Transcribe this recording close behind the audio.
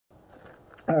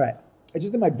All right. I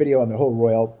just did my video on the whole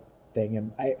royal thing,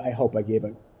 and I hope I gave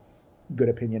a good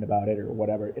opinion about it or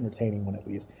whatever, entertaining one at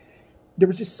least. There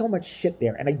was just so much shit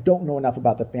there, and I don't know enough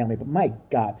about the family, but my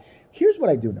God. Here's what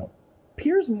I do know.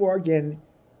 Piers Morgan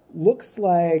looks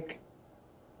like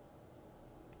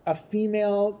a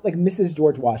female, like Mrs.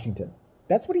 George Washington.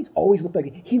 That's what he's always looked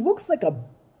like. He looks like a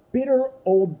bitter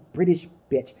old British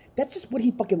bitch. That's just what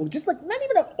he fucking looks. Just like, not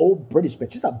even an old British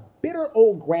bitch, just a bitter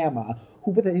old grandma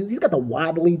who he's got the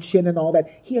wobbly chin and all that.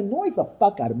 He annoys the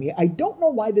fuck out of me. I don't know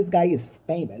why this guy is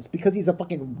famous, because he's a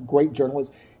fucking great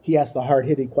journalist. He asks the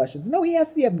hard-hitting questions. No, he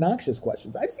asks the obnoxious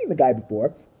questions. I've seen the guy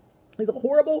before. He's a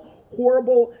horrible,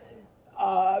 horrible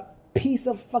piece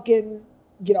of fucking,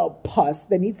 pus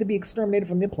that needs to be exterminated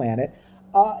from the planet.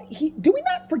 Do we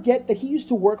not forget that he used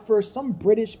to work for some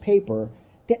British paper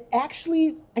that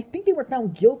actually, I think they were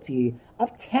found guilty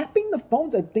of tapping the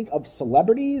phones, I think, of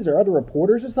celebrities or other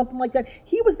reporters or something like that.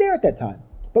 He was there at that time,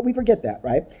 but we forget that,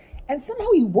 right? And somehow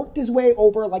he worked his way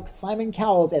over like Simon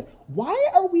Cowell's as, why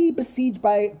are we besieged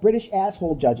by British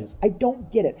asshole judges? I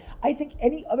don't get it. I think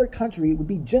any other country would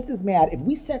be just as mad if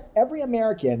we sent every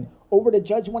American over to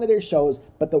judge one of their shows,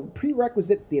 but the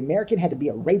prerequisites, the American had to be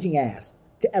a raging ass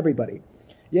to everybody.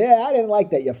 Yeah, I didn't like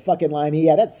that, you fucking limey.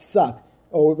 Yeah, that sucked.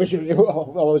 Oh, it was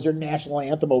your national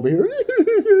anthem over here.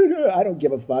 I don't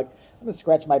give a fuck. I'm going to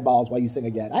scratch my balls while you sing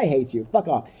again. I hate you. Fuck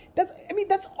off. That's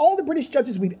all the British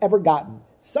judges we've ever gotten.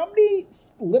 Somebody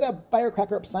lit a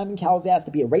firecracker up Simon Cowell's ass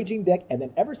to be a raging dick, and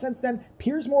then ever since then,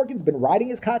 Piers Morgan's been riding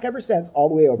his cock ever since, all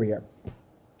the way over here.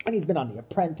 And he's been on The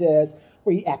Apprentice,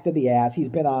 where he acted the ass. He's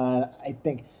been on, I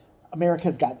think,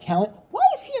 America's Got Talent. Why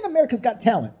is he in America's Got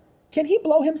Talent? Can he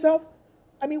blow himself?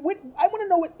 I mean, I want to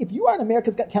know if you are on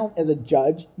America's Got Talent as a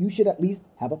judge, you should at least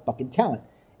have a fucking talent.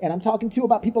 And I'm talking too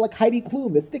about people like Heidi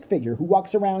Klum, the stick figure, who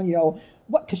walks around,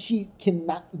 because she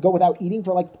cannot go without eating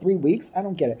for like 3 weeks. I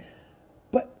don't get it.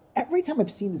 But every time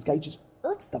I've seen this guy, just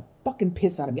irks the fucking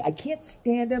piss out of me. I can't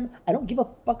stand him. I don't give a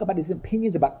fuck about his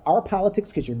opinions about our politics,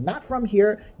 because you're not from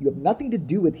here. You have nothing to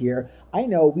do with here. I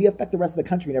know we affect the rest of the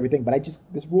country and everything, but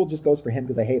this rule just goes for him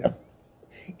because I hate him.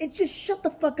 It's just shut the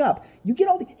fuck up. He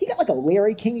got like a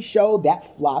Larry King show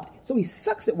that flopped, so he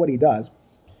sucks at what he does.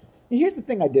 And here's the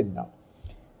thing I didn't know.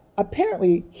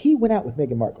 Apparently, he went out with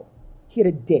Meghan Markle. He had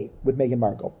a date with Meghan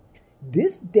Markle.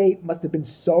 This date must have been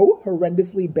so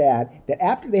horrendously bad that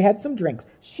after they had some drinks,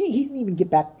 he didn't even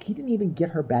get back. He didn't even get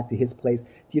her back to his place,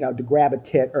 to grab a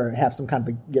tit or have some kind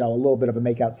of a little bit of a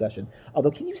makeout session.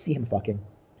 Although, can you see him fucking?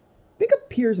 Think of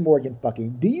Piers Morgan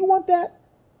fucking. Do you want that?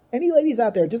 Any ladies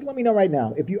out there, just let me know right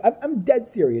now. I'm dead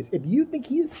serious. If you think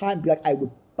he's hot, be like, I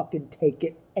would fucking take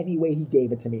it any way he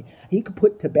gave it to me. He could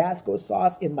put Tabasco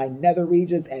sauce in my nether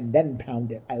regions and then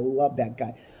pound it. I love that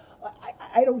guy.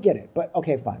 I don't get it, but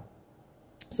okay, fine.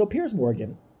 So Piers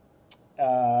Morgan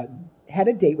had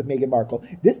a date with Meghan Markle.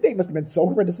 This date must have been so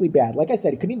horrendously bad. Like I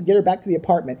said, he couldn't even get her back to the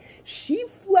apartment. She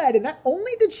fled, and not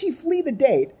only did she flee the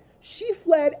date, she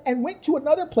fled and went to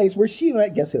another place where she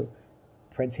met, guess who?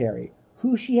 Prince Harry,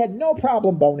 who she had no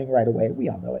problem boning right away. We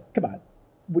all know it. Come on.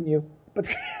 Wouldn't you? But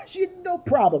she had no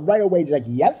problem right away. She's like,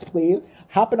 yes, please.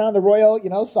 Hopping on the royal,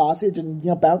 sausage and,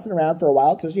 bouncing around for a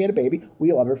while till she had a baby.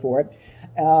 We love her for it.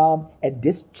 And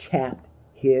this chapped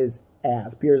his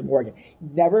ass, Piers Morgan.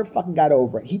 Never fucking got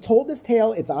over it. He told this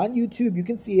tale. It's on YouTube. You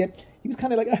can see it. He was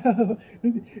kind of like, oh,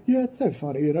 yeah, it's so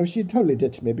funny. She totally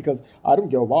ditched me because I don't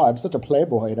go, why, I'm such a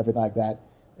playboy and everything like that.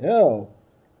 Ew.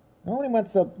 Nobody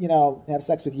wants to, have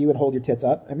sex with you and hold your tits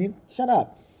up. I mean, shut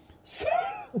up.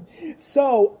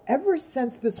 So ever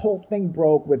since this whole thing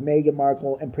broke with Meghan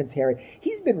Markle and Prince Harry,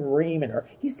 he's been reaming her.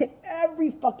 He's taken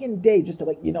every fucking day just to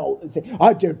say,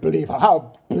 I don't believe her.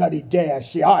 How bloody dare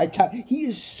she? I can't. He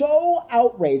is so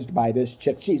outraged by this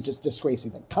chick. She's just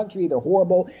disgracing the country. They're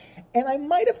horrible. And I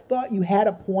might have thought you had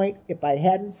a point if I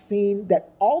hadn't seen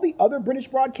that all the other British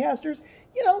broadcasters,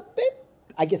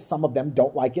 I guess some of them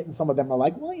don't like it, and some of them are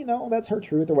like, well, that's her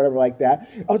truth or whatever like that.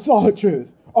 Oh, it's not her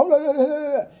truth.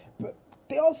 Oh, but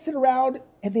they all sit around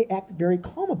and they act very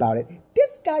calm about it.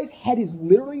 This guy's head is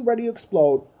literally ready to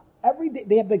explode. Every day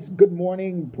they have this Good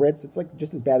Morning Brits. It's like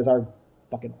just as bad as our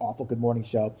fucking awful Good Morning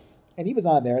show. And he was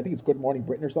on there. I think it's Good Morning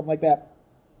Britain or something like that.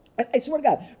 I swear to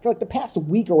God, for like the past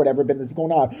week or whatever, been this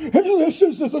going on. This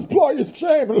is this employer's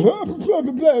shame.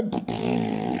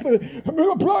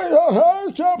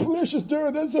 Can't police is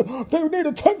doing this. They need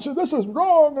attention. This is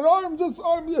wrong. And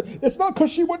it's not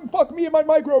because she wouldn't fuck me in my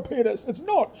micro penis. It's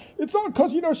not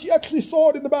because, she actually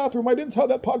saw it in the bathroom. I didn't tell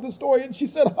that part of the story. And she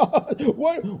said,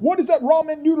 what is that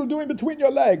ramen noodle doing between your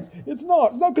legs? It's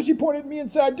not because she pointed at me and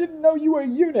said, I didn't know you were a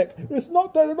eunuch. It's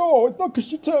not that at all. It's not because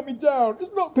she turned me down.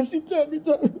 It's not because she turned me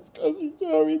down. It's because she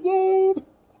turned me down.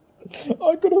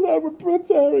 I could have had with Prince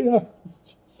Harry.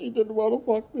 She didn't want to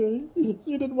fuck me.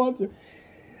 She didn't want to.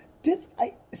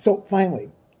 So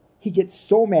finally, he gets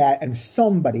so mad, and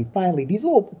somebody finally, these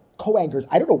little co-anchors,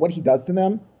 I don't know what he does to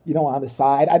them, on the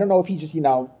side. I don't know if he just,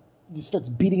 just starts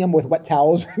beating them with wet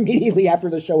towels immediately after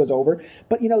the show is over.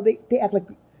 But, they act like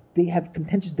they have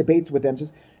contentious debates with them.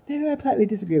 Just, no, I politely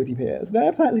disagree with you, Piers. No,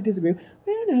 I politely disagree.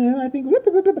 No, I think...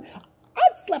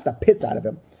 I'd slap the piss out of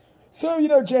him. So,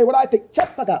 Jay, what I think... Shut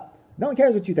the fuck up. No one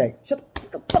cares what you think. Shut the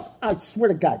fuck up. I swear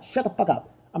to God, shut the fuck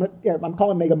up. I'm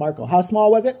calling Meghan Markle. How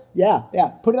small was it? Yeah.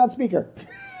 Put it on speaker.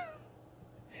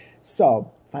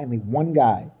 So, finally, one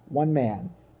man,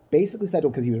 basically said,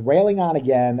 because he was railing on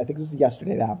again, I think this was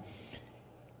yesterday now,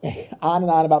 on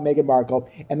and on about Meghan Markle,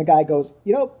 and the guy goes,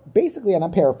 basically, and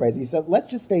I'm paraphrasing, he said,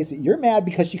 let's just face it, you're mad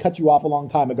because she cut you off a long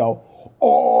time ago.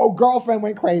 Oh, girlfriend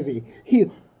went crazy.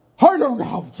 I don't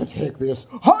have to take this.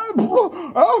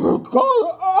 Oh,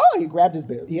 God. He grabbed his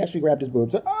boob. He actually grabbed his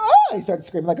boobs. He started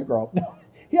screaming like a girl.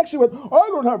 He actually went, I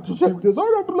don't have to take this. I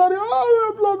don't bloody,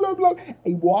 blah, blah, blah.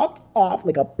 He walked off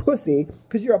like a pussy,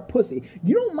 because you're a pussy.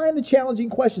 You don't mind the challenging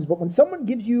questions, but when someone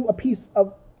gives you a piece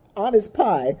of honest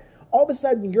pie, all of a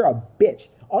sudden you're a bitch.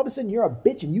 All of a sudden you're a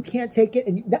bitch and you can't take it.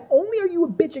 And not only are you a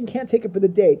bitch and can't take it for the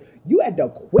day, you had to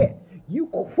quit. You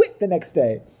quit the next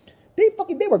day.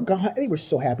 They were gone. They were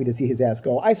so happy to see his ass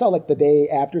go. I saw like the day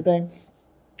after thing.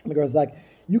 And the girl's like,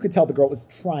 you could tell the girl was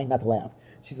trying not to laugh.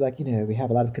 She's like, we have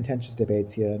a lot of contentious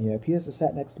debates here. And, Piers has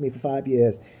sat next to me for 5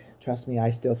 years. Trust me, I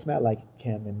still smell like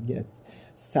him. And, it's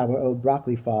sour old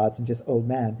broccoli farts and just old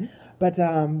man. But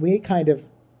we kind of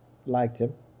liked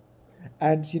him.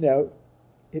 And,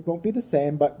 it won't be the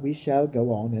same, but we shall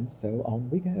go on. And so on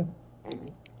we go.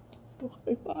 Still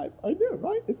high five. I know,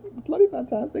 right? Isn't bloody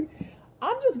fantastic?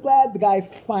 I'm just glad the guy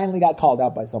finally got called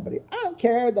out by somebody. I don't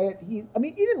care that he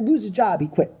didn't lose his job. He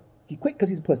quit. He quit because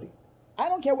he's a pussy. I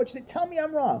don't care what you say. Tell me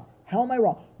I'm wrong. How am I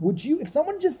wrong? If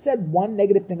someone just said one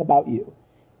negative thing about you,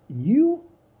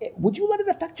 would you let it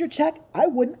affect your check? I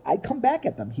wouldn't. I'd come back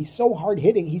at them. He's so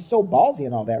hard-hitting. He's so ballsy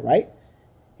and all that, right?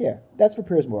 Here, that's for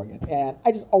Piers Morgan. And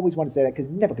I just always want to say that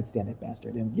because never could stand that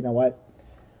bastard. And you know what?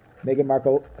 Meghan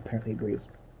Markle apparently agrees.